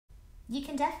You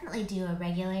can definitely do a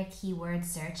regular keyword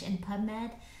search in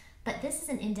PubMed, but this is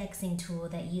an indexing tool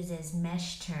that uses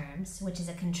mesh terms, which is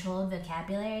a controlled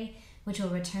vocabulary, which will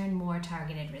return more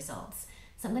targeted results.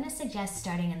 So I'm going to suggest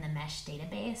starting in the mesh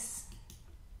database.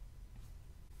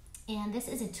 And this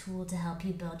is a tool to help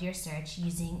you build your search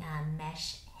using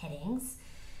mesh headings.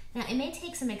 Now, it may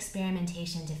take some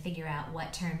experimentation to figure out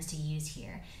what terms to use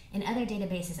here. In other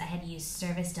databases, I had used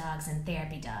service dogs and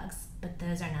therapy dogs, but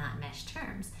those are not mesh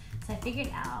terms. So I figured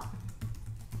out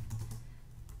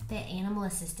that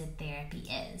animal-assisted therapy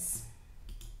is.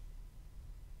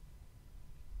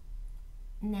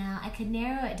 Now, I could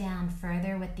narrow it down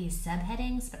further with these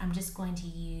subheadings, but I'm just going to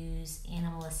use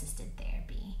animal-assisted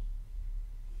therapy.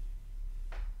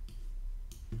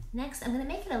 Next, I'm going to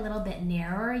make it a little bit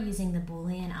narrower using the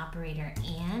Boolean operator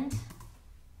AND.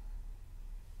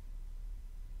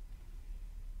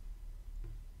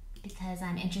 Because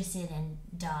I'm interested in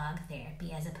dog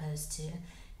therapy as opposed to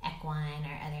equine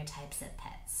or other types of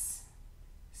pets.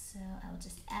 So I will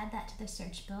just add that to the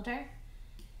search builder.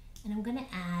 And I'm going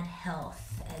to add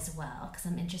health as well because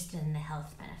I'm interested in the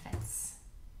health benefits.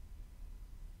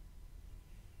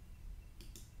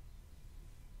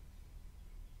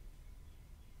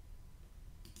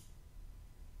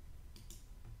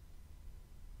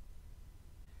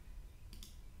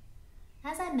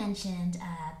 As I mentioned,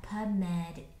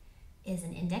 PubMed is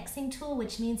an indexing tool,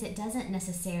 which means it doesn't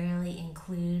necessarily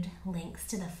include links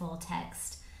to the full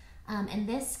text. In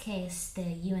this case, the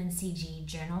UNCG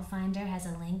Journal Finder has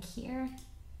a link here,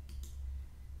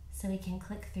 so we can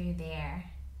click through there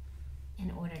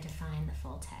in order to find the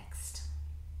full text.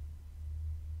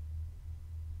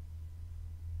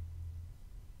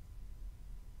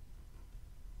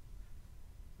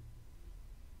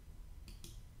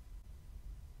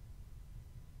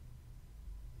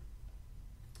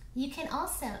 You can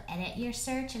also edit your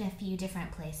search in a few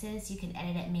different places. You can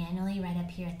edit it manually right up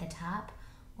here at the top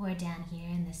or down here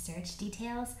in the search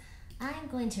details. I'm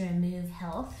going to remove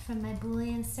health from my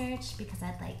Boolean search because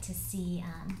I'd like to see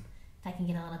if I can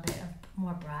get a little bit of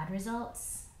more broad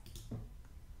results.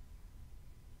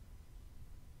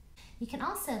 You can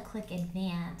also click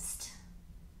Advanced,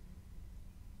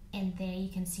 and there you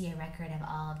can see a record of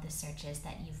all of the searches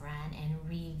that you've run and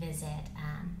revisit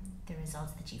the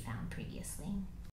results that you found previously.